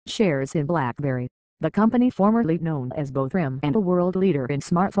Shares in BlackBerry, the company formerly known as both RIM and a world leader in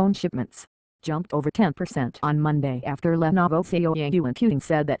smartphone shipments, jumped over 10% on Monday after Lenovo CEO Yang Yuan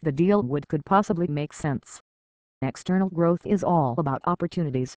said that the deal could possibly make sense. External growth is all about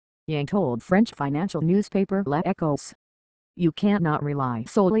opportunities, Yang told French financial newspaper L'Echo. You cannot rely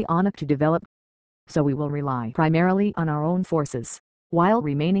solely on it to develop, so we will rely primarily on our own forces, while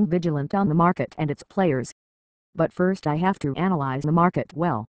remaining vigilant on the market and its players. But first I have to analyze the market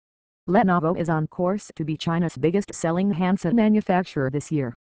well. Lenovo is on course to be China's biggest selling handset manufacturer this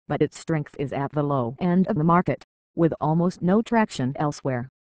year, but its strength is at the low end of the market, with almost no traction elsewhere.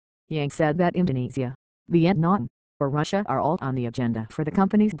 Yang said that Indonesia, Vietnam, or Russia are all on the agenda for the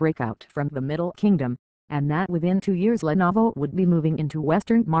company's breakout from the Middle Kingdom, and that within 2 years Lenovo would be moving into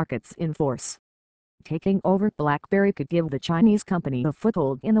Western markets in force. Taking over BlackBerry could give the Chinese company a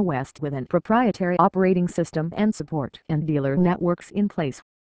foothold in the West with an proprietary operating system and support and dealer networks in place.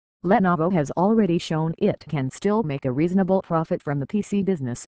 Lenovo has already shown it can still make a reasonable profit from the PC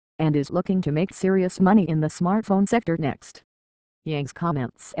business, and is looking to make serious money in the smartphone sector next. Yang's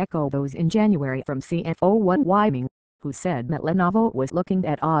comments echo those in January from CFO Wan Weiming, who said that Lenovo was looking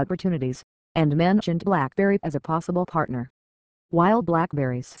at opportunities, and mentioned BlackBerry as a possible partner. While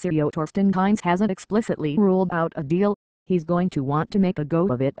BlackBerry's CEO Torsten Heinz hasn't explicitly ruled out a deal, he's going to want to make a go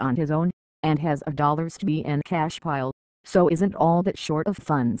of it on his own, and has a dollars to be and cash pile, so isn't all that short of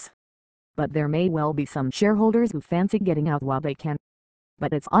funds. But there may well be some shareholders who fancy getting out while they can.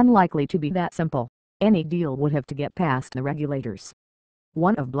 But it's unlikely to be that simple. Any deal would have to get past the regulators.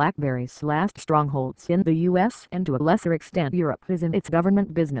 One of BlackBerry's last strongholds in the US and to a lesser extent Europe is in its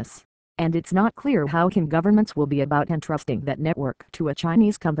government business, and it's not clear how governments will be about entrusting that network to a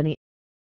Chinese company.